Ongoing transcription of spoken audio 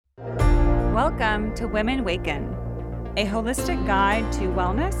Welcome to Women Waken, a holistic guide to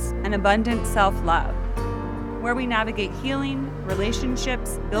wellness and abundant self-love, where we navigate healing,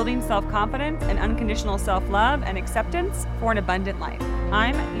 relationships, building self-confidence, and unconditional self-love and acceptance for an abundant life.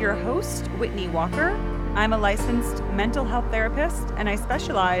 I'm your host, Whitney Walker. I'm a licensed mental health therapist, and I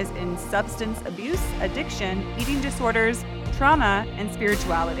specialize in substance abuse, addiction, eating disorders, trauma, and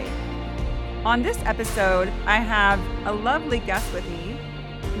spirituality. On this episode, I have a lovely guest with me,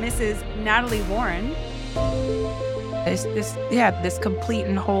 Mrs. Natalie Warren. It's this complete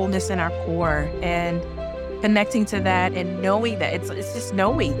and wholeness in our core, and connecting to that and knowing that it's just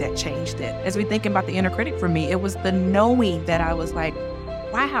knowing that changed it. As we think about the inner critic for me, it was the knowing that I was like,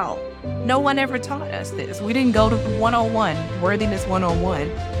 wow, no one ever taught us this. We didn't go to 101, Worthiness 101.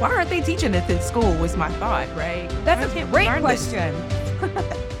 Why aren't they teaching this in school was my thought, right? That's a great question.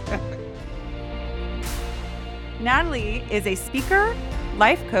 Natalie is a speaker,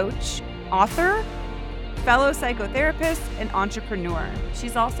 life coach, author, fellow psychotherapist, and entrepreneur.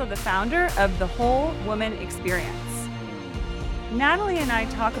 She's also the founder of the Whole Woman Experience. Natalie and I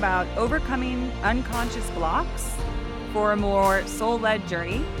talk about overcoming unconscious blocks for a more soul-led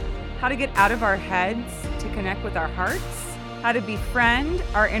journey, how to get out of our heads to connect with our hearts, how to befriend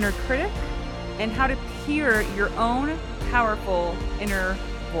our inner critic, and how to hear your own powerful inner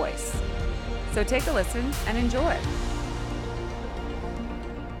voice. So take a listen and enjoy.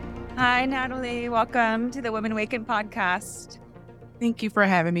 Hi, Natalie. Welcome to the Women Waken podcast. Thank you for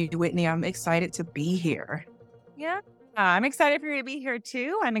having me, Whitney. I'm excited to be here. Yeah, I'm excited for you to be here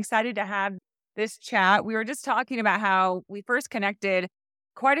too. I'm excited to have this chat. We were just talking about how we first connected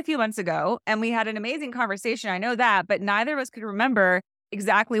quite a few months ago, and we had an amazing conversation. I know that, but neither of us could remember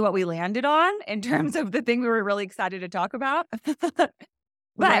exactly what we landed on in terms of the thing we were really excited to talk about. But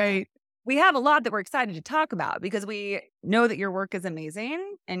Right. we have a lot that we're excited to talk about because we know that your work is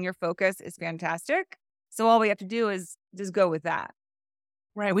amazing and your focus is fantastic. So all we have to do is just go with that.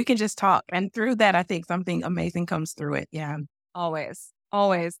 Right. We can just talk. And through that, I think something amazing comes through it. Yeah. Always,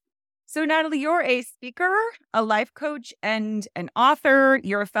 always. So Natalie, you're a speaker, a life coach, and an author.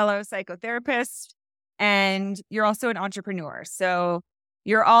 You're a fellow psychotherapist, and you're also an entrepreneur. So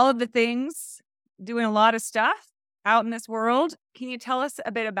you're all of the things, doing a lot of stuff out in this world. Can you tell us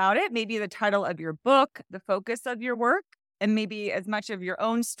a bit about it? Maybe the title of your book, the focus of your work, and maybe as much of your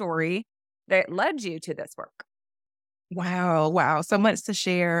own story that led you to this work. Wow. So much to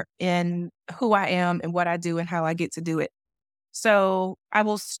share in who I am and what I do and how I get to do it. So I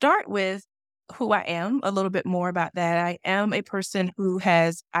will start with who I am, a little bit more about that. I am a person who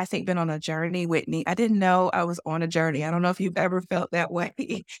has, I think, been on a journey, Whitney. I didn't know I was on a journey. I don't know if you've ever felt that way.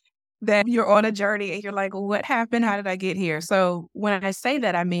 That you're on a journey and you're like, what happened? How did I get here? So when I say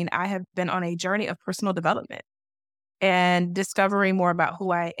that, I mean, I have been on a journey of personal development and discovering more about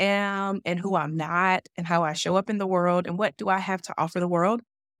who I am and who I'm not and how I show up in the world and what do I have to offer the world.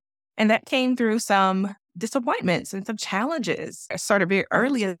 And that came through some disappointments and some challenges. I started very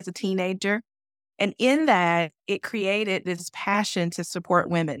early as a teenager. And in that, it created this passion to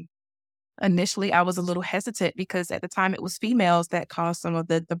support women. Initially, I was a little hesitant because at the time it was females that caused some of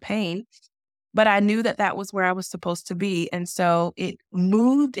the pain, but I knew that that was where I was supposed to be. And so it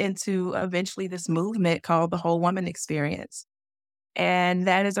moved into eventually this movement called the Whole Woman Experience. And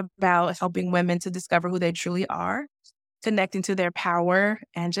that is about helping women to discover who they truly are, connecting to their power,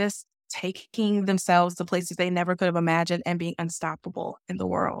 and just taking themselves to places they never could have imagined and being unstoppable in the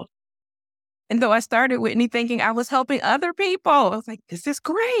world. And though I started, Whitney, thinking I was helping other people, I was like, this is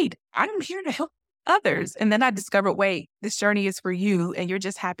great. I'm here to help others. And then I discovered, wait, this journey is for you. And you're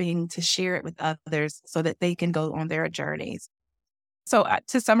just happy to share it with others so that they can go on their journeys. So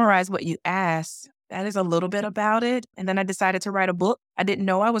to summarize what you asked, that is a little bit about it. And then I decided to write a book. I didn't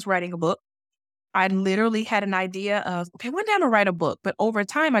know I was writing a book. I literally had an idea of, okay, when am I write a book? But over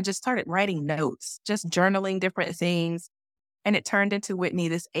time, I just started writing notes, just journaling different things. And it turned into, Whitney,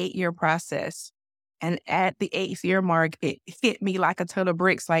 this 8-year process. And at the 8th year mark, it hit me like a ton of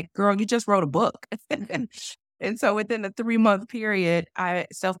bricks. Like, girl, you just wrote a book. And so within the 3-month period, I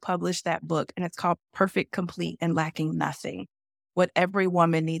self-published that book. And it's called Perfect, Complete, and Lacking Nothing: What Every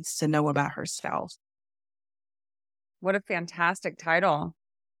Woman Needs to Know About Herself. What a fantastic title.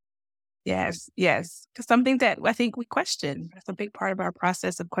 Yes. Because something that I think we question. That's a big part of our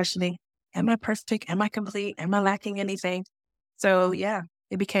process of questioning. Am I perfect? Am I complete? Am I lacking anything? So yeah,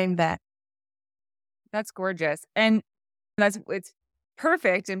 it became that. That's gorgeous. And it's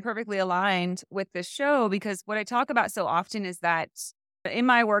perfect and perfectly aligned with the show, because what I talk about so often is that in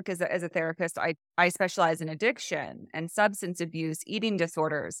my work as a therapist, I specialize in addiction and substance abuse, eating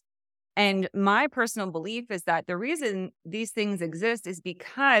disorders. And my personal belief is that the reason these things exist is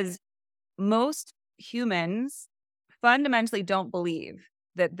because most humans fundamentally don't believe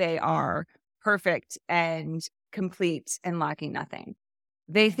that they are perfect and complete and lacking nothing.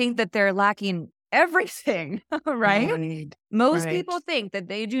 They think that they're lacking everything, right? Right. Most Right. people think that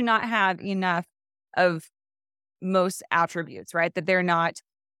they do not have enough of most attributes, right? That they're not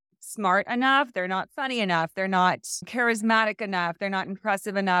smart enough, they're not funny enough, they're not charismatic enough, they're not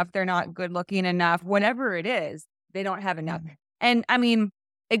impressive enough, they're not good looking enough, whatever it is, they don't have enough. And I mean,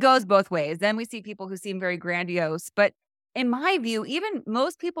 it goes both ways. Then we see people who seem very grandiose, but in my view, even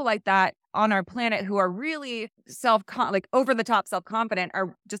most people like that on our planet who are really like over the top self-confident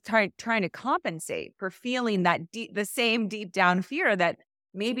are just trying to compensate for feeling that the same deep down fear that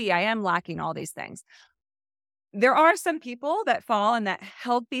maybe I am lacking all these things. There are some people that fall in that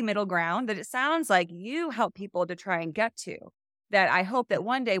healthy middle ground that it sounds like you help people to try and get to, that I hope that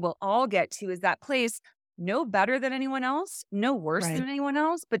one day we'll all get to, is that place no better than anyone else, no worse than Right. anyone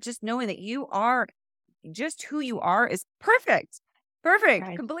else, but just knowing that you are just who you are is perfect, perfect,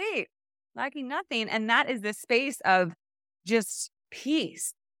 Right. complete, lacking nothing. And that is the space of just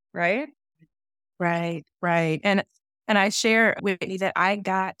peace, right? Right. Right. And I share with you that I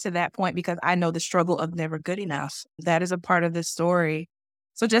got to that point because I know the struggle of never good enough. That is a part of this story.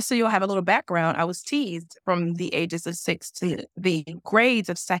 So just so you'll have a little background, I was teased from the ages of 6 to the grades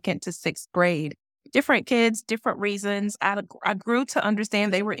of second to sixth grade. Different kids, different reasons. I grew to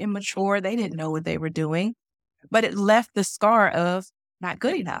understand they were immature. They didn't know what they were doing, but it left the scar of not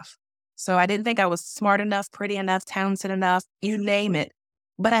good enough. So I didn't think I was smart enough, pretty enough, talented enough, you name it.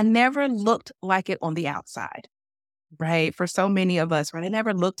 But I never looked like it on the outside, right? For so many of us, right? It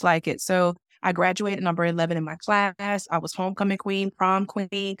never looked like it. So I graduated number 11 in my class. I was homecoming queen, prom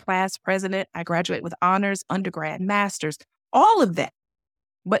queen, class president. I graduated with honors, undergrad, masters, all of that.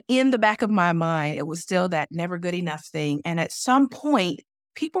 But in the back of my mind, it was still that never good enough thing. And at some point,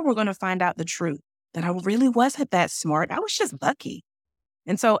 people were going to find out the truth that I really wasn't that smart. I was just lucky.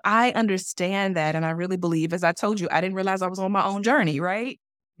 And so I understand that. And I really believe, as I told you, I didn't realize I was on my own journey, right?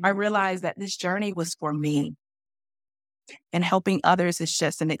 I realized that this journey was for me, and helping others is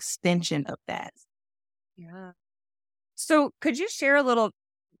just an extension of that. Yeah. So could you share a little,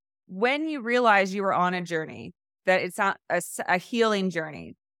 when you realized you were on a journey, that it's not a healing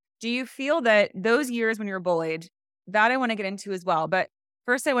journey, do you feel that those years when you were bullied, that I want to get into as well. But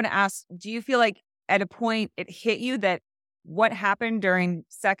first I want to ask, do you feel like at a point it hit you that what happened during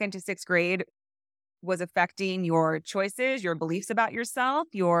second to sixth grade was affecting your choices, your beliefs about yourself,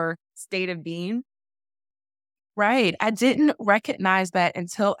 your state of being? Right. I didn't recognize that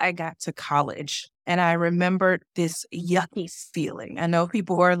until I got to college. And I remembered this yucky feeling. I know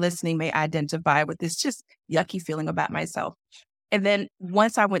people who are listening may identify with this just yucky feeling about myself. And then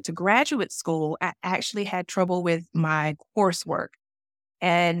once I went to graduate school, I actually had trouble with my coursework.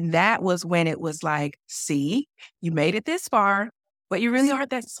 And that was when it was like, see, you made it this far, but you really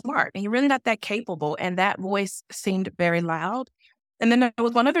aren't that smart and you're really not that capable. And that voice seemed very loud. And then there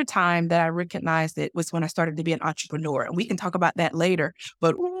was one other time that I recognized it was when I started to be an entrepreneur. And we can talk about that later,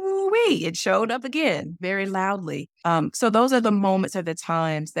 but ooh-wee, it showed up again very loudly. So those are the moments or the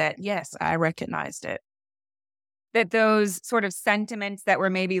times that, yes, I recognized it. That those sort of sentiments that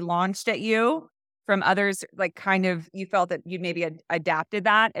were maybe launched at you from others, like kind of you felt that you maybe adapted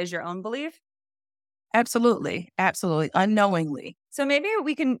that as your own belief? Absolutely. Absolutely. Unknowingly. So maybe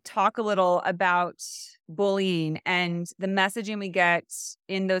we can talk a little about bullying and the messaging we get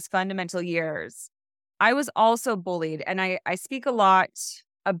in those fundamental years. I was also bullied, and I speak a lot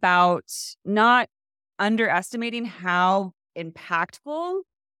about not underestimating how impactful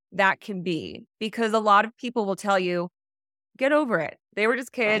that can be, because a lot of people will tell you, get over it. They were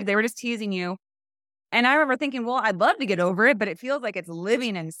just kids. Right. They were just teasing you. And I remember thinking, well, I'd love to get over it, but it feels like it's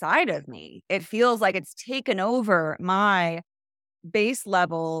living inside of me. It feels like it's taken over my base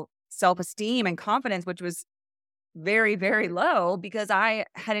level self-esteem and confidence, which was very, very low because I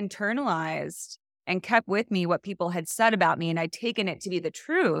had internalized and kept with me what people had said about me, and I'd taken it to be the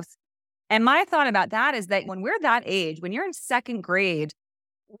truth. And my thought about that is that when we're that age, when you're in second grade,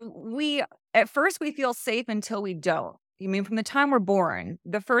 we at first we feel safe until we don't. You mean from the time we're born,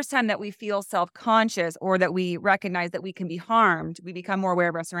 the first time that we feel self-conscious or that we recognize that we can be harmed, we become more aware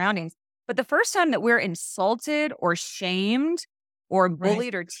of our surroundings. But the first time that we're insulted or shamed or Right.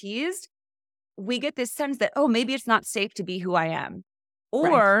 bullied or teased, we get this sense that, oh, maybe it's not safe to be who I am.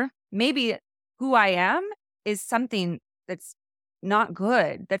 Right. Or maybe who I am is something that's not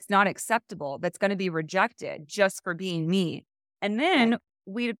good, that's not acceptable, that's going to be rejected just for being me. And then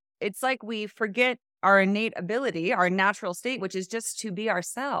Right. it's like we forget our innate ability, our natural state, which is just to be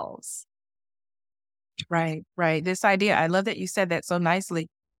ourselves. Right. Right. This idea, I love that you said that so nicely.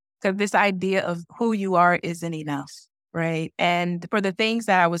 Because this idea of who you are isn't enough, right? And for the things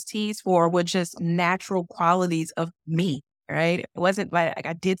that I was teased for were just natural qualities of me, right? It wasn't like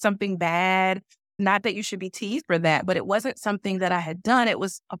I did something bad. Not that you should be teased for that, but it wasn't something that I had done. It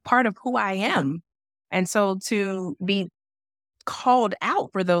was a part of who I am. And so to be called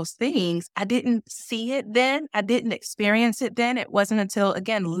out for those things, I didn't see it then. I didn't experience it then. It wasn't until,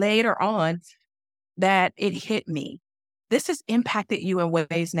 again, later on that it hit me. This has impacted you in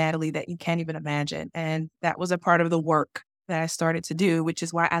ways, Natalie, that you can't even imagine. And that was a part of the work that I started to do, which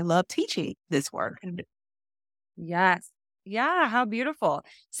is why I love teaching this work. Yes. Yeah, how beautiful.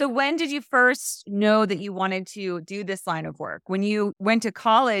 So when did you first know that you wanted to do this line of work? When you went to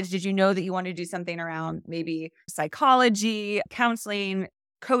college, did you know that you wanted to do something around maybe psychology, counseling,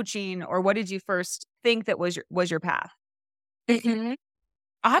 coaching, or what did you first think that was your path? Mhm.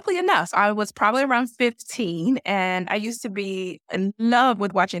 Oddly enough, I was probably around 15, and I used to be in love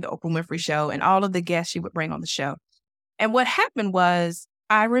with watching the Oprah Winfrey Show and all of the guests she would bring on the show. And what happened was,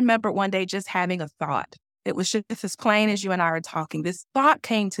 I remember one day just having a thought. It was just as plain as you and I are talking. This thought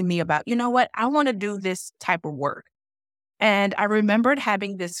came to me about, you know what? I want to do this type of work. And I remembered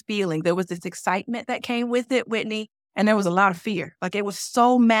having this feeling. There was this excitement that came with it, Whitney, and there was a lot of fear. Like it was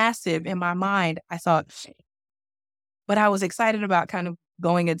so massive in my mind. I thought, but I was excited about kind of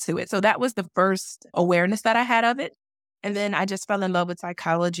going into it. So that was the first awareness that I had of it. And then I just fell in love with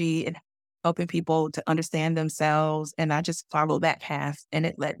psychology and helping people to understand themselves. And I just followed that path and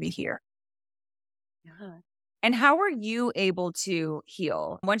it led me here. Yeah. And how were you able to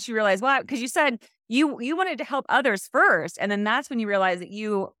heal once you realized, well, because you said you wanted to help others first, and then that's when you realized that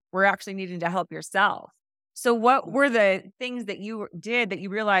you were actually needing to help yourself. So what were the things that you did that you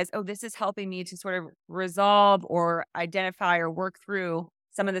realized, oh, this is helping me to sort of resolve or identify or work through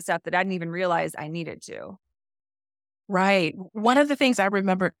some of the stuff that I didn't even realize I needed to? Right. One of the things I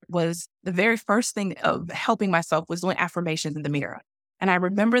remember was the very first thing of helping myself was doing affirmations in the mirror. And I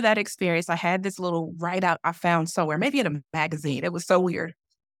remember that experience. I had this little write out I found somewhere, maybe in a magazine. It was so weird.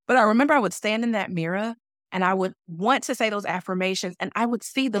 But I remember I would stand in that mirror and I would want to say those affirmations and I would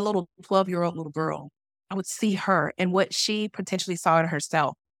see the little 12-year-old little girl. I would see her and what she potentially saw in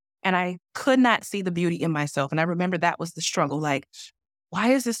herself. And I could not see the beauty in myself. And I remember that was the struggle. Like,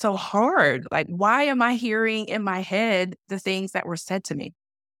 why is this so hard? Like, why am I hearing in my head the things that were said to me?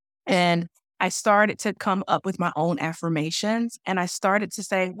 And I started to come up with my own affirmations. And I started to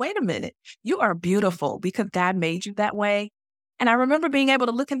say, wait a minute, you are beautiful because God made you that way. And I remember being able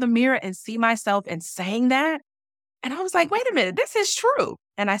to look in the mirror and see myself and saying that. And I was like, wait a minute, this is true.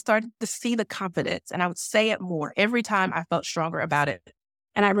 And I started to see the confidence and I would say it more every time I felt stronger about it.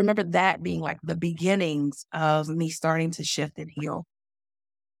 And I remember that being like the beginnings of me starting to shift and heal.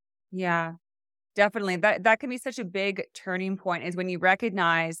 Yeah. Definitely. That can be such a big turning point is when you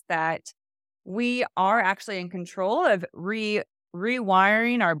recognize that we are actually in control of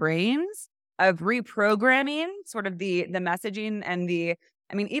rewiring our brains, of reprogramming sort of the messaging and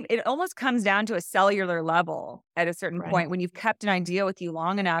it almost comes down to a cellular level at a certain Right. point when you've kept an idea with you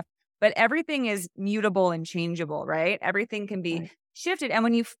long enough, but everything is mutable and changeable, right? Everything can be Right. shifted.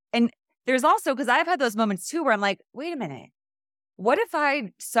 And and there's also, because I've had those moments too, where I'm like, wait a minute. What if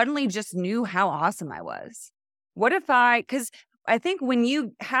I suddenly just knew how awesome I was? Because I think when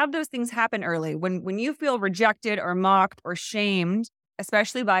you have those things happen early, when you feel rejected or mocked or shamed,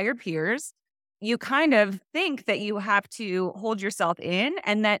 especially by your peers, you kind of think that you have to hold yourself in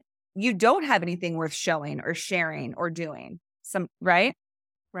and that you don't have anything worth showing or sharing or doing right?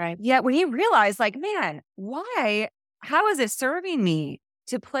 Right. Yet when you realize like, man, how is it serving me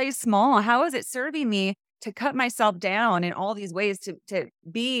to play small? How is it serving me to cut myself down in all these ways to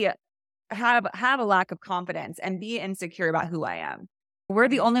have a lack of confidence and be insecure about who I am? We're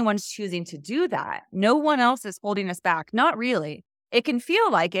the only ones choosing to do that. No one else is holding us back. Not really. It can feel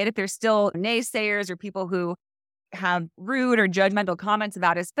like it if there's still naysayers or people who have rude or judgmental comments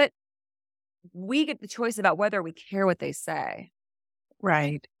about us, but we get the choice about whether we care what they say.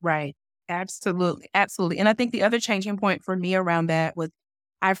 Right. Right. Absolutely. Absolutely. And I think the other changing point for me around that was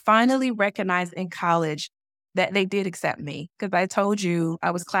I finally recognized in college that they did accept me because I told you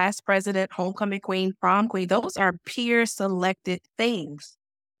I was class president, homecoming queen, prom queen. Those are peer selected things.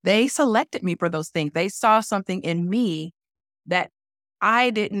 They selected me for those things. They saw something in me that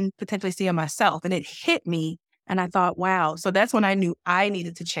I didn't potentially see in myself. And it hit me. And I thought, wow. So that's when I knew I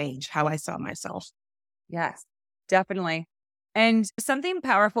needed to change how I saw myself. Yes, definitely. And something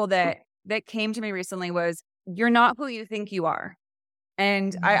powerful that came to me recently was you're not who you think you are.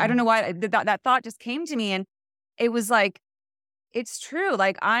 And I don't know why that thought just came to me. And it was like, it's true.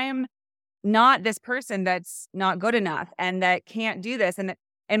 Like I'm not this person that's not good enough and that can't do this.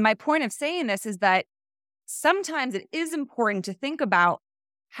 And my point of saying this is that sometimes it is important to think about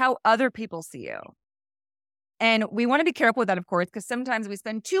how other people see you. And we want to be careful with that, of course, because sometimes we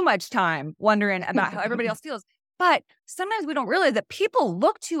spend too much time wondering about how everybody else feels. But sometimes we don't realize that people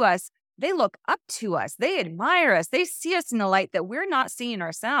look to us, they look up to us, they admire us, they see us in a light that we're not seeing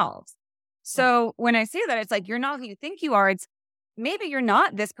ourselves. So when I say that, it's like, you're not who you think you are. It's maybe you're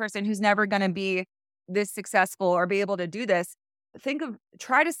not this person who's never going to be this successful or be able to do this.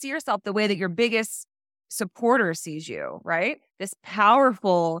 Try to see yourself the way that your biggest supporter sees you, right? This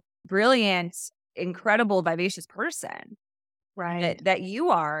powerful, brilliant, incredible, vivacious person, Right. that you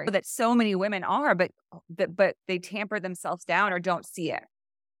are, that so many women are, but they tamper themselves down or don't see it.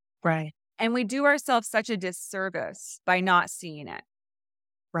 Right. And we do ourselves such a disservice by not seeing it.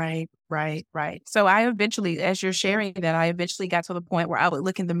 Right. So I eventually, as you're sharing that, I eventually got to the point where I would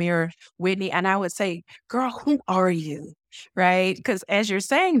look in the mirror, Whitney, and I would say, girl, who are you? Right. Because as you're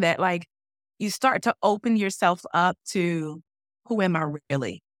saying that, like, you start to open yourself up to, who am I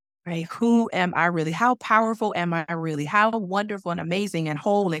really? Right? Who am I really? How powerful am I really? How wonderful and amazing and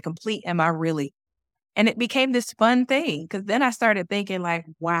whole and complete am I really? And it became this fun thing, because then I started thinking like,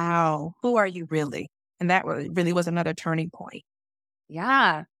 wow, who are you really? And that really was another turning point.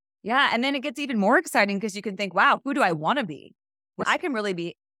 Yeah. Yeah. And then it gets even more exciting because you can think, wow, who do I want to be? I can really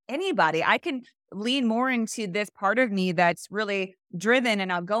be anybody. I can lean more into this part of me that's really driven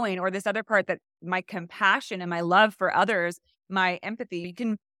and outgoing, or this other part that my compassion and my love for others, my empathy.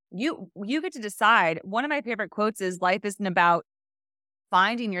 You get to decide. One of my favorite quotes is, life isn't about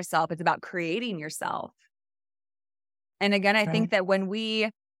finding yourself, it's about creating yourself. And again, I think that when we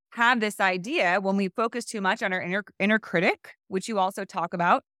have this idea, when we focus too much on our inner critic, which you also talk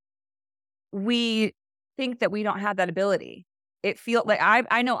about, we think that we don't have that ability. It feels like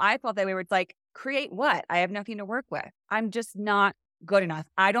I know I felt that way, where it's like, create what? I have nothing to work with. I'm just not good enough.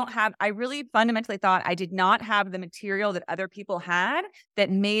 I really fundamentally thought I did not have the material that other people had that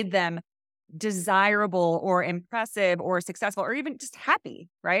made them desirable or impressive or successful or even just happy,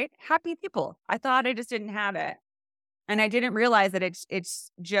 right? Happy people. I thought I just didn't have it. And I didn't realize that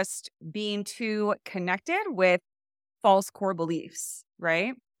it's just being too connected with false core beliefs,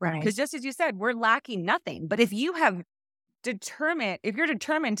 right? Right. Because just as you said, we're lacking nothing. But if you're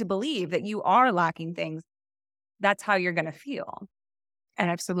determined to believe that you are lacking things, that's how you're going to feel.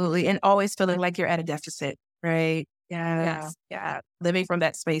 Absolutely. And always feeling like you're at a deficit, right? Yeah. Yes. Yeah. Living from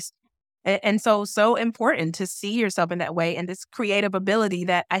that space. And so important to see yourself in that way, and this creative ability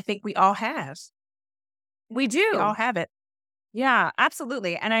that I think we all have. We do. We all have it. Yeah,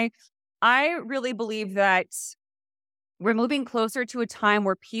 absolutely. And I really believe that we're moving closer to a time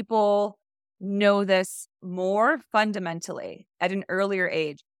where people know this more fundamentally at an earlier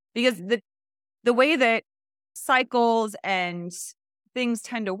age, because the way that cycles and things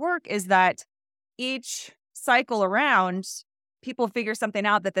tend to work is that each cycle around, people figure something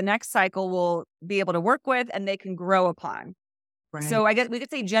out that the next cycle will be able to work with and they can grow upon. Right. So I guess we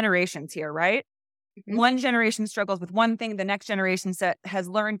could say generations here, right? Mhm. One generation struggles with one thing, the next generation has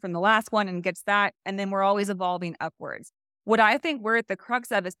learned from the last one and gets that, and then we're always evolving upwards. What I think we're at the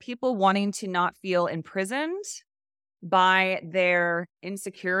crux of is people wanting to not feel imprisoned by their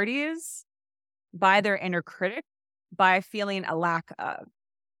insecurities, by their inner critic, by feeling a lack of.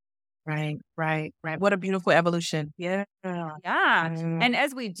 Right. What a beautiful evolution. Yeah. Yeah. And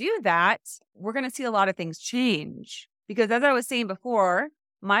as we do that, we're going to see a lot of things change. Because as I was saying before,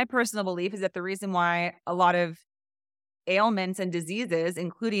 my personal belief is that the reason why a lot of ailments and diseases,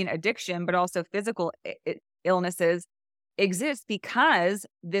 including addiction, but also physical illnesses, exist because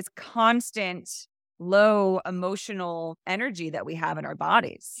this constant low emotional energy that we have in our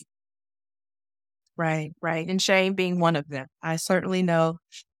bodies. Right. And shame being one of them. I certainly know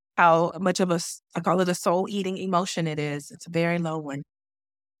how much of I call it a soul eating emotion it is. It's a very low one.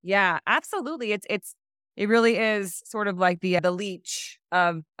 Yeah, absolutely. It really is sort of like the leech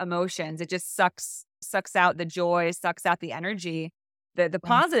of emotions. It just sucks out the joy, sucks out the energy, the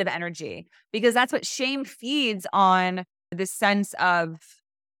positive energy, because that's what shame feeds on, this sense of,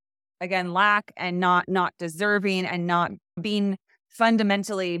 again, lack and not deserving and not being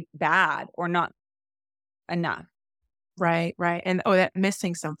fundamentally bad or not enough. Right. And that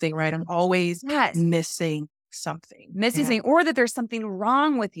missing something, right? I'm always missing something. Or that there's something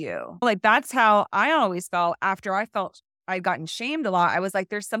wrong with you. Like, that's how I always felt after I felt I'd gotten shamed a lot. I was like,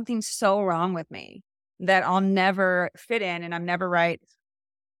 there's something so wrong with me that I'll never fit in and I'm never right.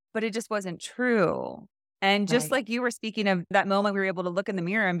 But it just wasn't true. And just like you were speaking of that moment, we were able to look in the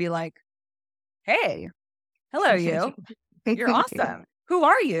mirror and be like, hey, hello, you. You're awesome. Who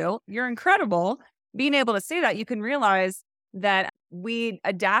are you? You're incredible. Being able to say that, you can realize that we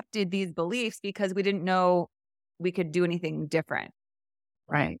adapted these beliefs because we didn't know we could do anything different.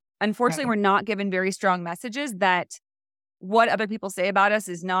 Right. Unfortunately, Right. we're not given very strong messages that what other people say about us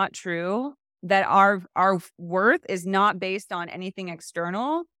is not true, that our worth is not based on anything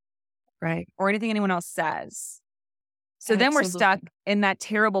external Right. or anything anyone else says. So then we're stuck Absolutely. in that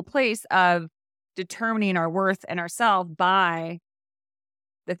terrible place of determining our worth and ourselves by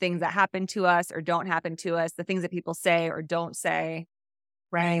the things that happen to us or don't happen to us, the things that people say or don't say.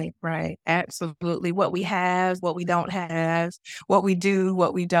 Right. Right. Absolutely. What we have, what we don't have, what we do,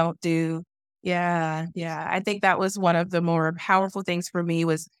 what we don't do. Yeah. Yeah. I think that was one of the more powerful things for me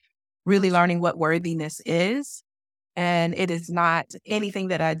was really learning what worthiness is. And it is not anything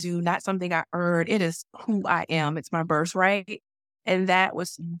that I do, not something I earned. It is who I am. It's my birthright. And that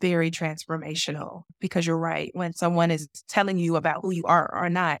was very transformational because you're right. When someone is telling you about who you are or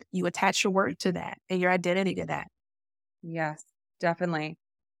not, you attach your word to that and your identity to that. Yes, definitely.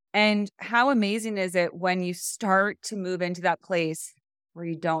 And how amazing is it when you start to move into that place where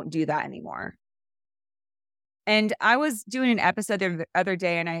you don't do that anymore? And I was doing an episode the other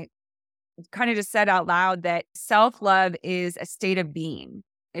day and I kind of just said out loud that self-love is a state of being.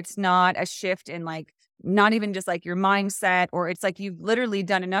 It's not a shift in like, not even just like your mindset, or it's like you've literally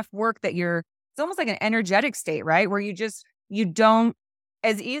done enough work that it's almost like an energetic state, right? Where you don't,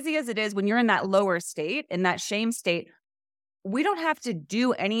 as easy as it is when you're in that lower state, in that shame state, we don't have to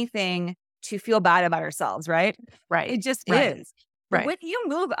do anything to feel bad about ourselves, right? Right. It just Right. is. But Right. when you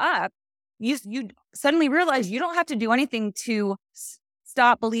move up, you suddenly realize you don't have to do anything to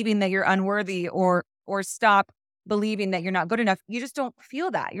stop believing that you're unworthy or stop believing that you're not good enough. You just don't feel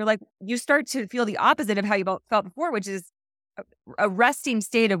that. You're like, you start to feel the opposite of how you felt before, which is a resting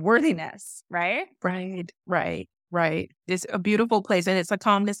state of worthiness, right? Right. Right. Right. It's a beautiful place and it's a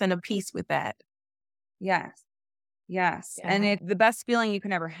calmness and a peace with that. Yes. Yes. And Yeah. it's the best feeling you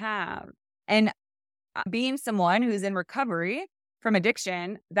can ever have. And being someone who's in recovery from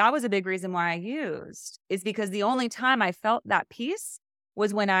addiction, that was a big reason why I used, is because the only time I felt that peace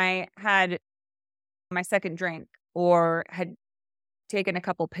was when I had my second drink or had taken a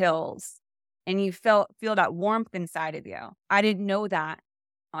couple pills and you feel that warmth inside of you. I didn't know that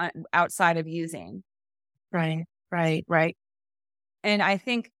outside of using. Right. Right. Right. And I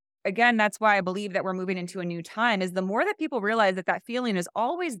think, again, that's why I believe that we're moving into a new time is the more that people realize that that feeling is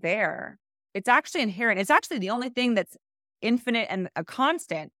always there. It's actually inherent. It's actually the only thing that's infinite and a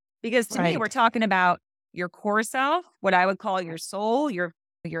constant, because to me, we're Right. talking about your core self, what I would call your soul, your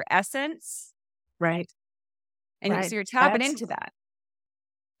essence. Right. And Right. so you're tapping into that.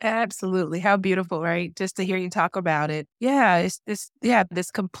 Absolutely. How beautiful, right? Just to hear you talk about it. Yeah, it's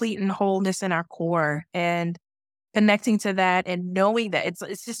this complete and wholeness in our core and connecting to that and knowing that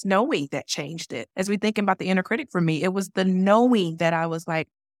it's just knowing that changed it. As we think about the inner critic for me, it was the knowing that I was like,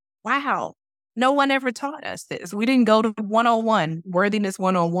 wow, no one ever taught us this. We didn't go to 101, worthiness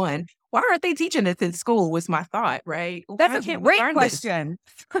 101. Why aren't they teaching this in school was my thought, right? That's Why a can't we great learn this? question.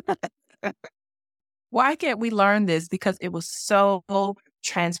 Why can't we learn this? Because it was so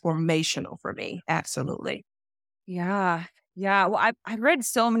transformational for me. Absolutely. Yeah. Yeah. Well, I've read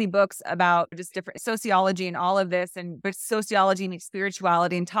so many books about just different sociology and all of this, but sociology and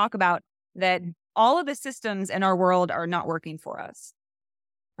spirituality, and talk about that all of the systems in our world are not working for us.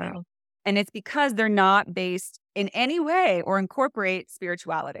 Wow. And it's because they're not based in any way or incorporate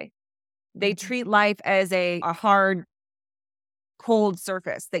spirituality. They treat life as a hard, cold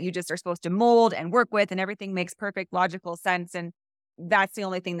surface that you just are supposed to mold and work with, and everything makes perfect logical sense. And that's the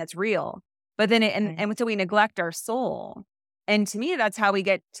only thing that's real. But then, and so we neglect our soul. And to me, that's how we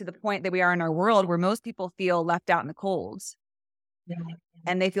get to the point that we are in our world where most people feel left out in the cold Yeah.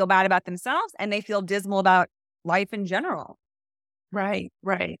 and they feel bad about themselves and they feel dismal about life in general. Right,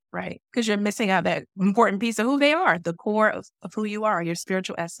 right, right. Because you're missing out that important piece of who they are, the core of who you are, your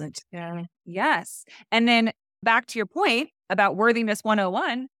spiritual essence. Yeah. Yes. And then back to your point about worthiness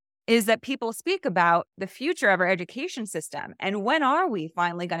 101 is that people speak about the future of our education system. And when are we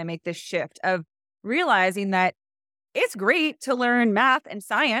finally going to make this shift of realizing that it's great to learn math and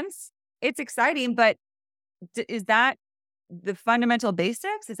science? It's exciting, but is that the fundamental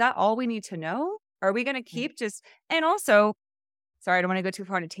basics? Is that all we need to know? Are we going to keep and also, sorry, I don't want to go too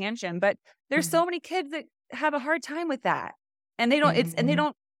far on a tangent, but there's Mhm. so many kids that have a hard time with that. And they Mhm.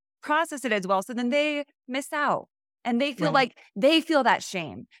 don't process it as well. So then they miss out. And they feel Right, like they feel that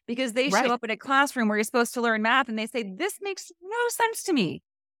shame because they show right, up in a classroom where you're supposed to learn math and they say, this makes no sense to me.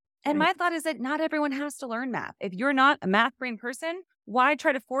 And right. my thought is that not everyone has to learn math. If you're not a math brain person, why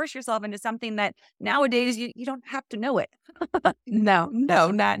try to force yourself into something that nowadays you don't have to know it? No, no,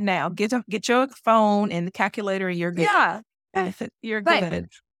 not now. Get your phone and the calculator and you're good. Yeah. You're But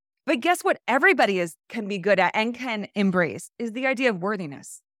good. guess what everybody can be good at and can embrace is the idea of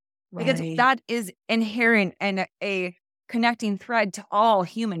worthiness. Because Right. that is inherent and a connecting thread to all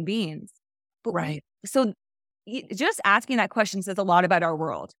human beings. But Right. so just asking that question says a lot about our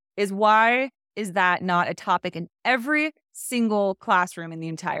world. Is why is that not a topic in every single classroom in the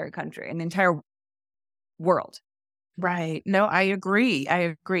entire country, in the entire world? Right. No, I agree.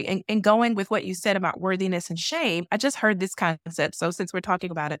 I agree. And going with what you said about worthiness and shame, I just heard this concept. So since we're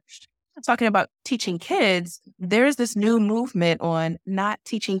talking about it, talking about teaching kids, there's this new movement on not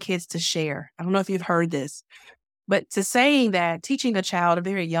teaching kids to share. I don't know if you've heard this, but to saying that teaching a child, a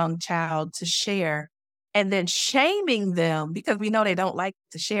very young child, to share and then shaming them because we know they don't like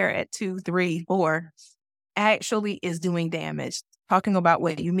to share at 2, 3, 4 actually is doing damage. Talking about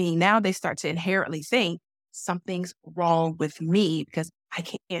what you mean. Now they start to inherently think something's wrong with me because I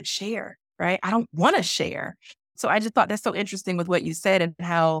can't share, right? I don't want to share. So I just thought that's so interesting with what you said and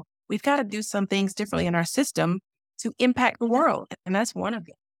how we've got to do some things differently in our system to impact the world. And that's one of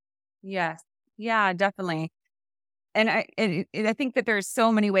them. Yes. Yeah, definitely. And I think that there's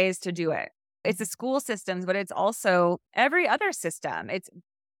so many ways to do it. It's the school systems, but it's also every other system.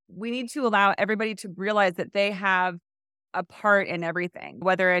 We need to allow everybody to realize that they have a part in everything,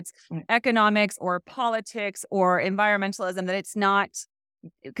 whether it's economics or politics or environmentalism, that it's not,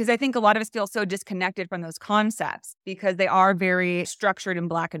 because I think a lot of us feel so disconnected from those concepts because they are very structured in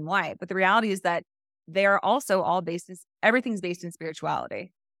black and white. But the reality is that they are also all everything's based in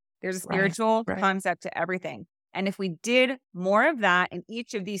spirituality. There's a spiritual concept to everything. And if we did more of that in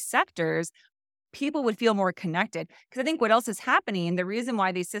each of these sectors, people would feel more connected. Because I think what else is happening, the reason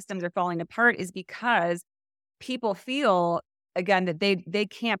why these systems are falling apart is because people feel, again, that they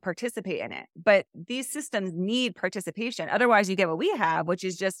can't participate in it. But these systems need participation. Otherwise, you get what we have, which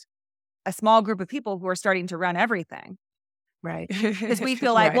is just a small group of people who are starting to run everything. Right. Because we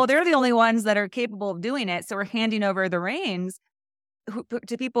feel like, well, they're the only ones that are capable of doing it. So we're handing over the reins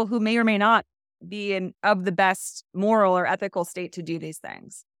to people who may or may not be of the best moral or ethical state to do these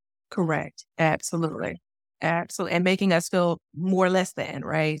things. Correct. Absolutely. Absolutely. And making us feel more less than,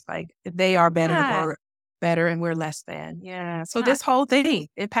 right? Like they are better, we're better, and we're less than. Yeah. So this whole thing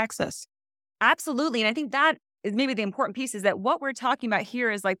impacts us. Absolutely. And I think that is maybe the important piece, is that what we're talking about here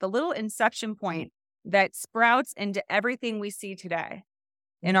is like the little inception point that sprouts into everything we see today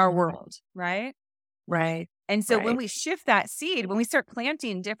in our world, right? Right. And so when we shift that seed, when we start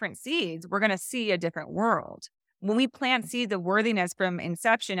planting different seeds, we're going to see a different world. When we plant seeds of worthiness from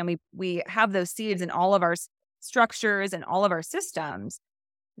inception and we have those seeds in all of our structures and all of our systems,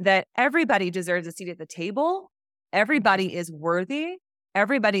 that everybody deserves a seat at the table. Everybody is worthy.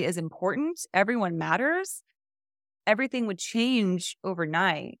 Everybody is important. Everyone matters. Everything would change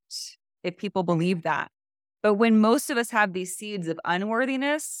overnight if people believe that. But when most of us have these seeds of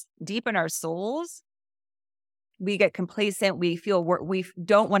unworthiness deep in our souls, we get complacent. We feel we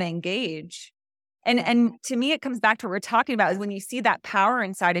don't want to engage. And to me, it comes back to what we're talking about, is when you see that power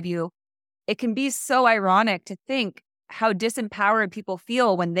inside of you, it can be so ironic to think how disempowered people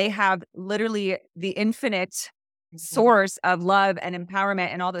feel when they have literally the infinite source of love and empowerment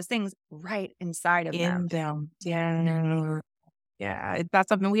and all those things right inside of them. Yeah. Yeah. It's not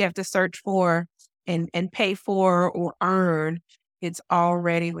something we have to search for and pay for or earn. It's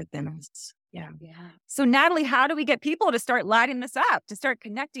already within us. Yeah. So Natalie, how do we get people to start lighting this up, to start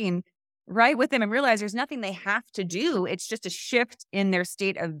connecting right with them and realize there's nothing they have to do? It's just a shift in their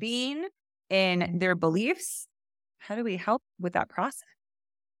state of being, in their beliefs. How do we help with that process?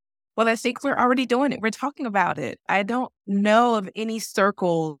 Well, I think we're already doing it. We're talking about it. I don't know of any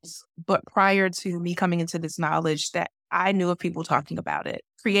circles, but prior to me coming into this knowledge, that I knew of people talking about it,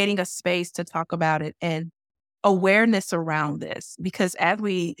 creating a space to talk about it and awareness around this. Because as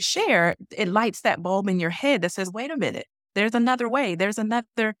we share, it lights that bulb in your head that says, wait a minute, there's another way. There's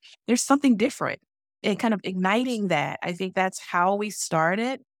something different. And kind of igniting that. I think that's how we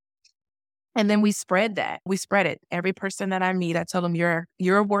started. And then we spread that. We spread it. Every person that I meet, I tell them you're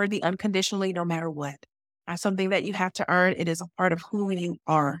worthy unconditionally, no matter what. Not something that you have to earn. It is a part of who you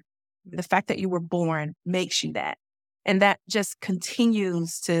are. The fact that you were born makes you that. And that just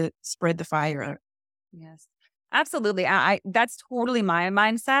continues to spread the fire. Yes, absolutely. I that's totally my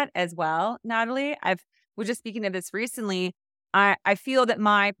mindset as well, Natalie. Was just speaking of this recently. I feel that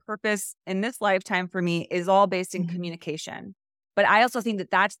my purpose in this lifetime for me is all based in communication. But I also think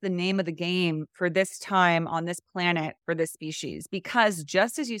that that's the name of the game for this time on this planet, for this species, because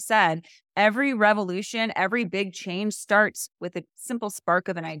just as you said, every revolution, every big change starts with a simple spark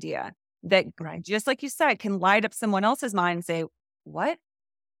of an idea that, just like you said, can light up someone else's mind and say, what?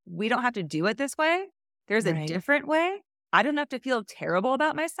 We don't have to do it this way. There's a different way. I don't have to feel terrible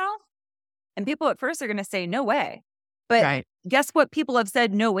about myself. And people at first are going to say, no way. But Right. guess what people have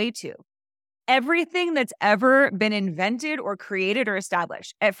said no way to? Everything that's ever been invented or created or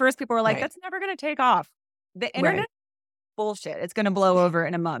established. At first, people were like, Right. that's never going to take off. The internet, Right. bullshit. It's going to blow over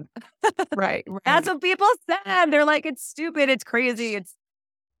in a month. Right. That's Right. what people said. They're like, it's stupid. It's crazy.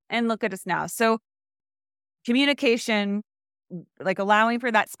 And look at us now. So communication, like allowing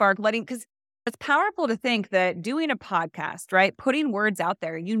for that spark, because it's powerful to think that doing a podcast, right? Putting words out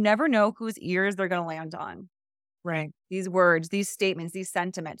there, you never know whose ears they're going to land on. Right. These words, these statements, these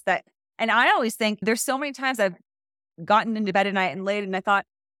sentiments and I always think there's so many times I've gotten into bed at night and laid and I thought,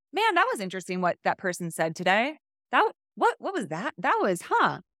 man, that was interesting what that person said today. What was that? That was,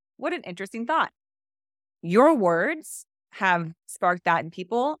 what an interesting thought. Your words have sparked that in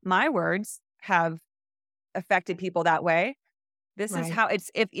people. My words have affected people that way. This is Right. how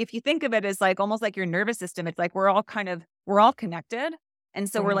if you think of it as like almost like your nervous system, it's like we're all connected. And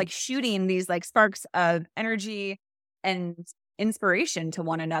so we're like Right. shooting these like sparks of energy and inspiration to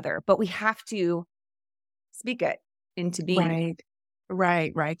one another, but we have to speak it into being. Right.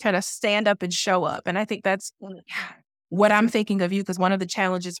 Right. Right. Kind of stand up and show up. And I think that's Yeah. what I'm thinking of you, because one of the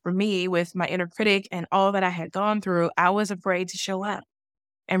challenges for me with my inner critic and all that I had gone through, I was afraid to show up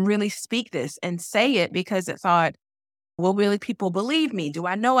and really speak this and say it because it thought, will really people believe me? Do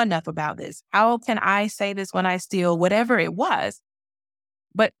I know enough about this? How can I say this when I still, whatever it was?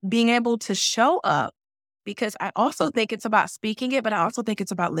 But being able to show up, because I also think it's about speaking it, but I also think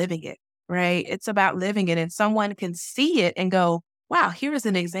it's about living it, right? It's about living it. And someone can see it and go, wow, here's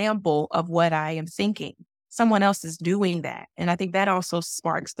an example of what I am thinking. Someone else is doing that. And I think that also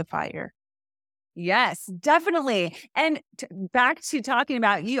sparks the fire. Yes, definitely. And back to talking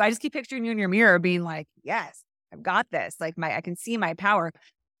about you, I just keep picturing you in your mirror being like, yes, I've got this. Like I can see my power.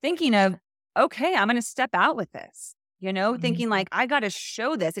 Thinking of, okay, I'm going to step out with this, thinking like, I got to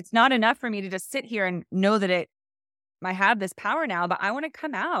show this. It's not enough for me to just sit here and know that I have this power now, but I want to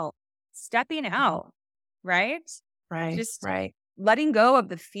come out, stepping out, right? Right. Just Right. letting go of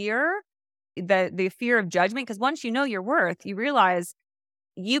the fear, the fear of judgment. Because once you know your worth, you realize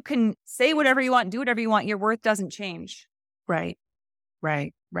you can say whatever you want, do whatever you want. Your worth doesn't change. Right.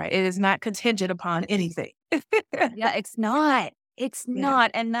 Right. Right. It is not contingent upon anything. Yeah, it's not. It's Yeah.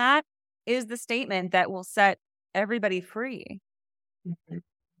 not. And that is the statement that will set everybody free. Mhm.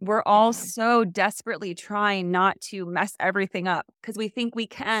 We're all Yeah. so desperately trying not to mess everything up because we think we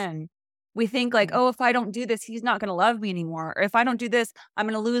can. We think like, oh, if I don't do this, he's not going to love me anymore. Or if I don't do this, I'm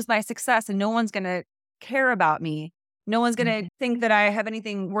going to lose my success and no one's going to care about me. No one's going to think that I have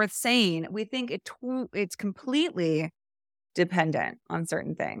anything worth saying. We think it's completely dependent on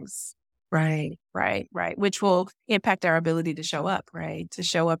certain things. Right. Right. Right. Which will impact our ability to show up, right? To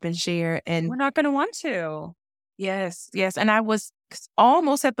show up and share. And We're not going to want to. yes, yes. And I was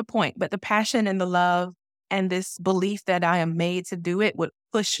almost at the point, but the passion and the love and this belief that I am made to do it would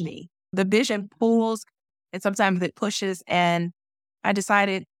push me. The vision pulls and sometimes it pushes. And I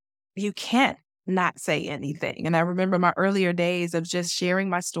decided you can't not say anything. And I remember my earlier days of just sharing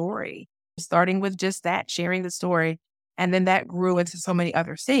my story, starting with just that, sharing the story. And then that grew into so many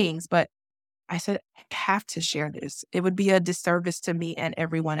other things. But I said, I have to share this. It would be a disservice to me and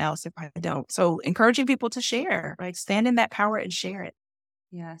everyone else if I don't. So encouraging people to share, like stand in that power and share it.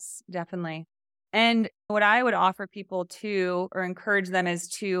 Yes, definitely. And what I would offer people to, or encourage them, is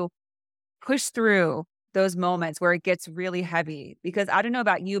to push through those moments where it gets really heavy. Because I don't know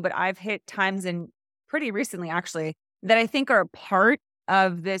about you, but I've hit times in pretty recently, actually, that I think are a part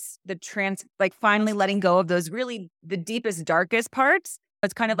of like finally letting go of those really the deepest, darkest parts.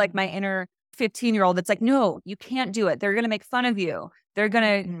 It's kind of like my inner 15-year-old that's like, no, you can't do it. They're going to make fun of you. They're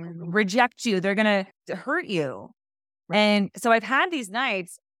going to reject you. They're going to hurt you. And so I've had these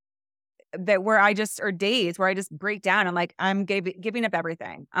nights or days where I just break down. I'm like, I'm giving up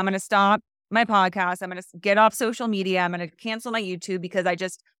everything. I'm going to stop my podcast. I'm going to get off social media. I'm going to cancel my YouTube because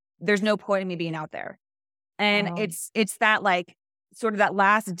there's no point in me being out there. And it's that like sort of that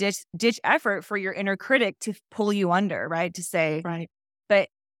last ditch effort for your inner critic to pull you under, right? To say, right. But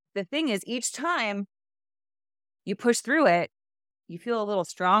the thing is, each time you push through it, you feel a little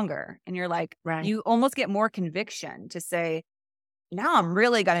stronger and you're like, you almost get more conviction to say, now I'm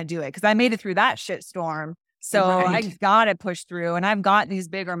really going to do it because I made it through that shit storm. So I got to push through and I've got these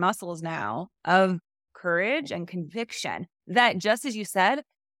bigger muscles now of courage and conviction that, just as you said,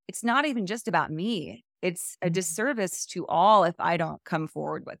 it's not even just about me. It's a disservice to all if I don't come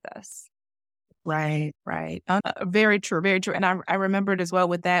forward with this. Right. Very true. Very true. And I remembered as well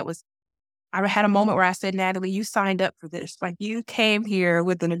with that I had a moment where I said, Natalie, you signed up for this. Like you came here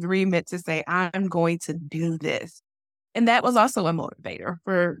with an agreement to say, I'm going to do this. And that was also a motivator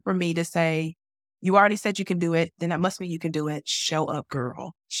for me to say, you already said you can do it, then that must mean you can do it. Show up,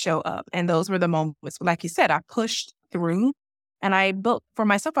 girl. Show up. And those were the moments, like you said, I pushed through and I built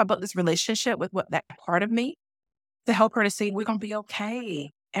this relationship with that part of me to help her to see we're going to be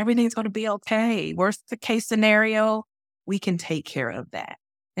okay. Everything's going to be okay. Worst case scenario, we can take care of that.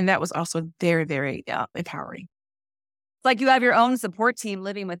 And that was also very, very empowering. It's like you have your own support team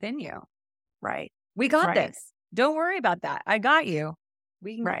living within you. Right. We got Right. this. Don't worry about that. I got you.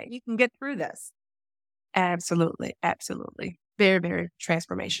 You can get through this. Absolutely. Absolutely. Very, very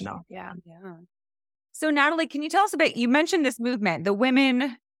transformational. Yeah. So Natalie, can you tell us a bit? You mentioned this movement, the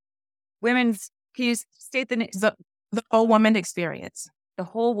women's, can you state the whole woman experience? The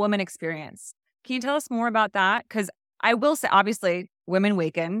whole woman experience. Can you tell us more about that? Because I will say, obviously, Women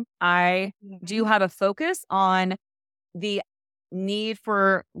Waken, I do have a focus on the need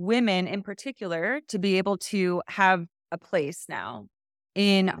for women in particular to be able to have a place now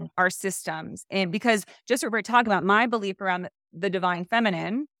in our systems. And because just what we're talking about, my belief around the divine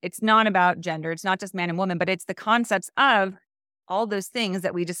feminine, it's not about gender, it's not just man and woman, but it's the concepts of all those things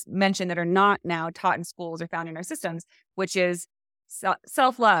that we just mentioned that are not now taught in schools or found in our systems, which is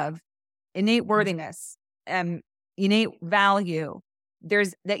self-love, innate worthiness, innate value.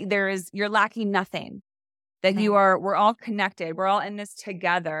 You're lacking nothing. That we're all connected. We're all in this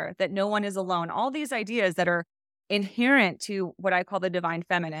together, that no one is alone. All these ideas that are inherent to what I call the divine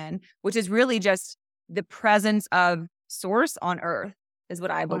feminine, which is really just the presence of source on earth, is what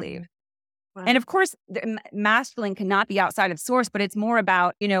I believe. Wow. And of course, the masculine cannot be outside of source, but it's more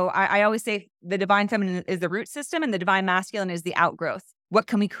about, I always say the divine feminine is the root system and the divine masculine is the outgrowth. What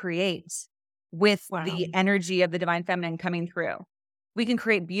can we create with the energy of the divine feminine coming through? We can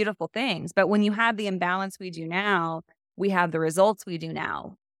create beautiful things, but when you have the imbalance we do now, we have the results we do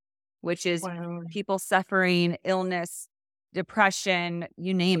now, which is people suffering, illness, depression,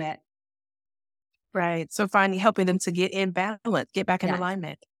 you name it. Right. So finally helping them to get in balance, get back in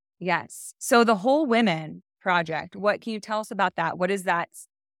alignment. Yes. So the Whole Women Project, what can you tell us about that? What is that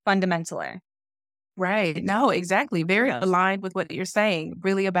fundamentally? Right. No, exactly. Very aligned with what you're saying.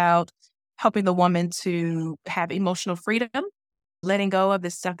 Really about helping the woman to have emotional freedom, letting go of the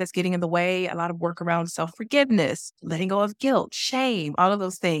stuff that's getting in the way, a lot of work around self-forgiveness, letting go of guilt, shame, all of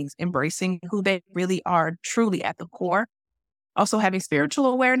those things, embracing who they really are truly at the core. Also having spiritual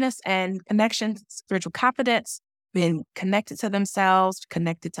awareness and connection, spiritual confidence, being connected to themselves,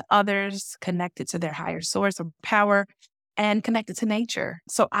 connected to others, connected to their higher source of power, and connected to nature.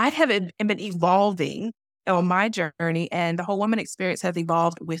 So I have been evolving on my journey, and the Whole Woman experience has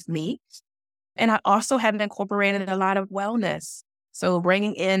evolved with me. And I also have incorporated a lot of wellness. So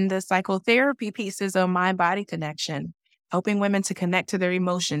bringing in the psychotherapy pieces of mind-body connection, helping women to connect to their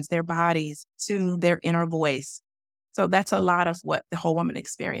emotions, their bodies, to their inner voice. So that's a lot of what the Whole Woman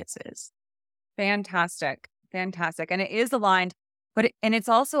experience is. Fantastic. Fantastic. And it is aligned, and it's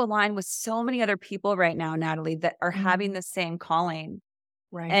also aligned with so many other people right now, Natalie, that are having the same calling.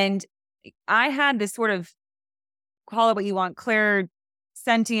 Right. And I had this sort of, call it what you want, clear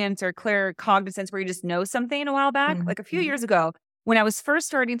sentience or clear cognizance where you just know something a while back, like a few years ago, when I was first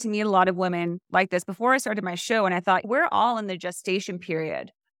starting to meet a lot of women like this, before I started my show, and I thought, we're all in the gestation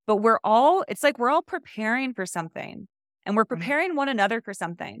period, but it's like we're all preparing for something, and we're preparing one another for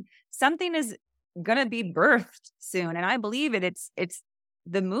something. Something is going to be birthed soon. And I believe it's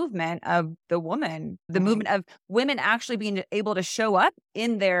the movement of the woman, the movement of women actually being able to show up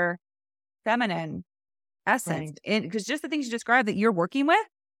in their feminine essence. Because just the things you described that you're working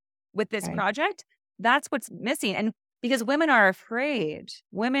with this project, that's what's missing. And because women are afraid,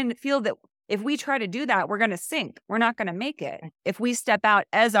 women feel that if we try to do that, we're going to sink. We're not going to make it. If we step out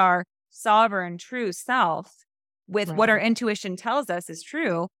as our sovereign, true self with what our intuition tells us is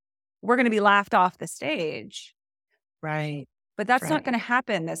true, we're going to be laughed off the stage. Right. But that's not going to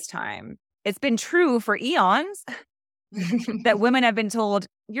happen this time. It's been true for eons that women have been told,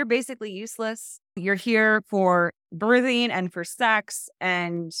 you're basically useless. You're here for birthing and for sex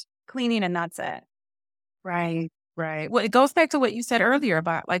and cleaning, and that's it. Right. Right. Well, it goes back to what you said earlier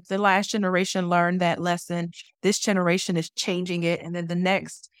about like the last generation learned that lesson. This generation is changing it. And then the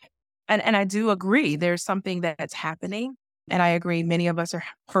next. And I do agree there's something that's happening. And I agree many of us are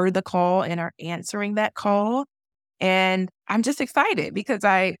heard the call and are answering that call. And I'm just excited because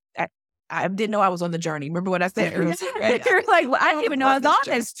I didn't know I was on the journey. Remember what I said earlier? You're like, well, I didn't even know I was on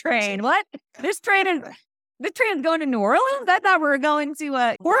this train. What? This train's going to New Orleans? I thought we were going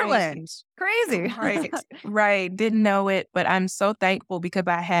to Portland. Crazy. Right. Didn't know it. But I'm so thankful because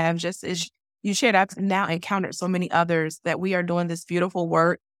I have, just as you shared, I've now encountered so many others that we are doing this beautiful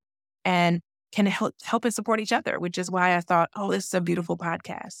work. And can help and support each other, which is why I thought, oh, this is a beautiful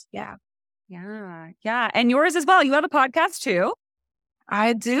podcast. Yeah. Yeah. And yours as well. You have a podcast too.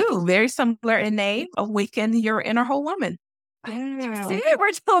 I do. Very similar in name, Awaken Your Inner Whole Woman. See,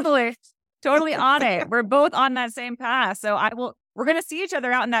 we're totally on it. We're both on that same path. So we're going to see each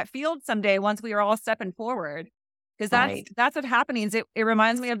other out in that field someday once we are all stepping forward. Because that's what happens. It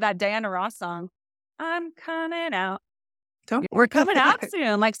reminds me of that Diana Ross song. I'm coming out. We're coming out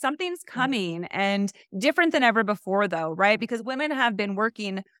soon. Like something's coming and different than ever before though, right? Because women have been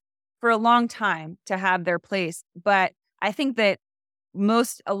working for a long time to have their place. But I think that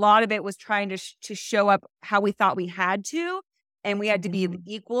a lot of it was trying to show up how we thought we had to, and we had to be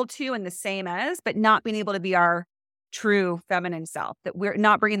equal to and the same as, but not being able to be our true feminine self, that we're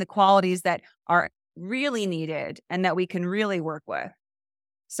not bringing the qualities that are really needed and that we can really work with.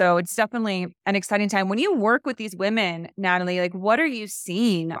 So it's definitely an exciting time. When you work with these women, Natalie, like what are you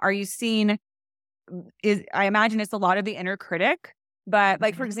seeing? Are you seeing, I imagine it's a lot of the inner critic, but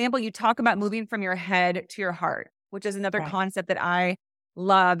like, for example, you talk about moving from your head to your heart, which is another concept that I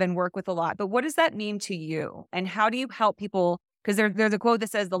love and work with a lot. But what does that mean to you? And how do you help people? Because there's a quote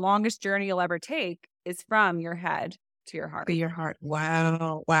that says the longest journey you'll ever take is from your head to your heart. To your heart.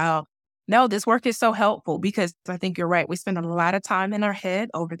 Wow. Wow. No, this work is so helpful because I think you're right. We spend a lot of time in our head,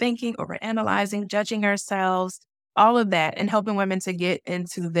 overthinking, overanalyzing, judging ourselves, all of that, and helping women to get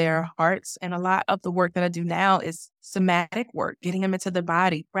into their hearts. And a lot of the work that I do now is somatic work, getting them into the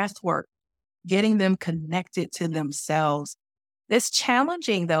body, breath work, getting them connected to themselves. It's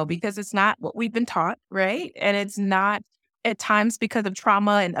challenging though, because it's not what we've been taught, right? And it's not at times because of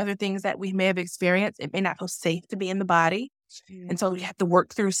trauma and other things that we may have experienced. It may not feel safe to be in the body. And so we have to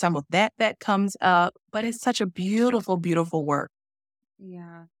work through some of that comes up, but it's such a beautiful, beautiful work.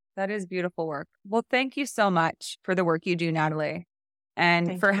 Yeah, that is beautiful work. Well, thank you so much for the work you do, Natalie,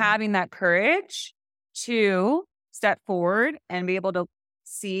 and for having that courage to step forward and be able to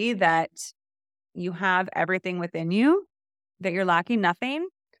see that you have everything within you, that you're lacking nothing.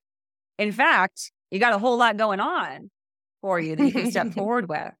 In fact, you got a whole lot going on for you that you can step forward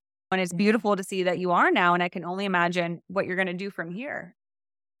with. And it's beautiful to see that you are now. And I can only imagine what you're going to do from here.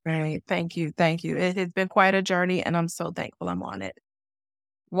 Right. Thank you. Thank you. It has been quite a journey and I'm so thankful I'm on it.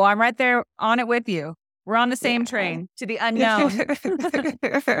 Well, I'm right there on it with you. We're on the same train to the unknown.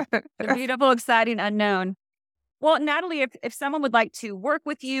 The beautiful, exciting unknown. Well, Natalie, if someone would like to work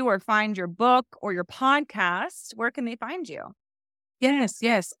with you or find your book or your podcast, where can they find you?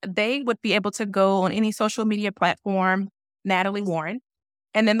 Yes. They would be able to go on any social media platform, Natalie Warren.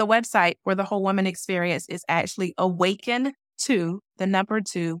 And then the website for the whole woman experience is actually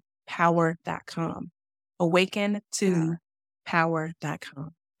awaken2power.com. Awaken2power.com.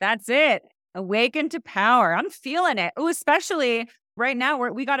 That's it. Awaken to power. I'm feeling it. Oh, especially right now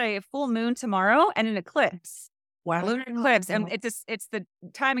we got a full moon tomorrow and an eclipse. Wow. Lunar eclipse. And it's the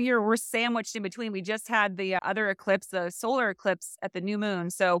time of year we're sandwiched in between. We just had the other eclipse, the solar eclipse at the new moon.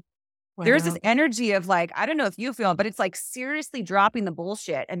 So there's this energy of like, I don't know if you feel it, but it's like seriously dropping the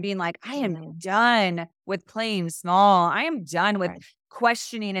bullshit and being like, I am done with playing small. I am done with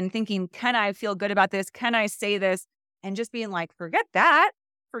questioning and thinking, can I feel good about this? Can I say this? And just being like, forget that.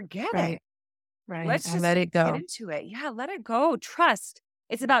 Forget it. Right. Let's just let it go. Get into it. Yeah, let it go. Trust.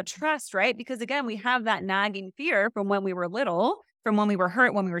 It's about trust, right? Because again, we have that nagging fear from when we were little, from when we were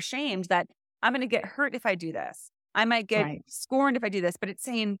hurt, when we were shamed, that I'm going to get hurt if I do this. I might get scorned if I do this, but it's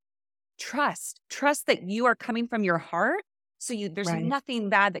saying, trust that you are coming from your heart. So there's nothing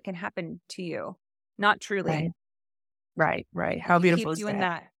bad that can happen to you. Not truly. Right. How beautiful is that? Keep doing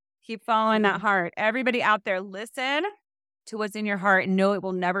that. Keep following that heart. Everybody out there, listen to what's in your heart and know it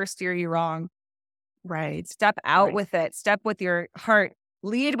will never steer you wrong. Right. Step out with it. Step with your heart.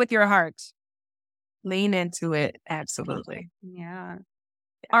 Lead with your heart. Lean into it. Absolutely. Yeah.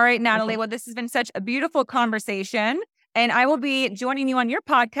 All right, Natalie. Well, this has been such a beautiful conversation. And I will be joining you on your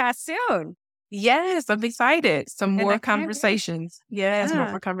podcast soon. Yes, I'm excited. Some more conversations. Yes,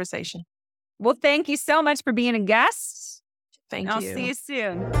 more conversation. Well, thank you so much for being a guest. Thank you. I'll see you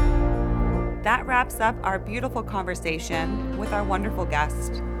soon. That wraps up our beautiful conversation with our wonderful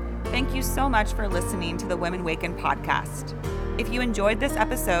guest. Thank you so much for listening to the Women Waken podcast. If you enjoyed this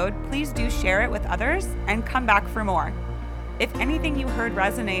episode, please do share it with others and come back for more. If anything you heard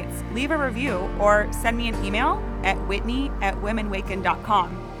resonates, leave a review or send me an email at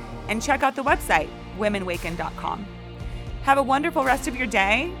whitney@womenwaken.com and check out the website, womenwaken.com. Have a wonderful rest of your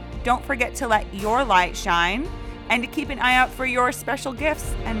day. Don't forget to let your light shine and to keep an eye out for your special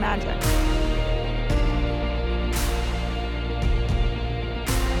gifts and magic.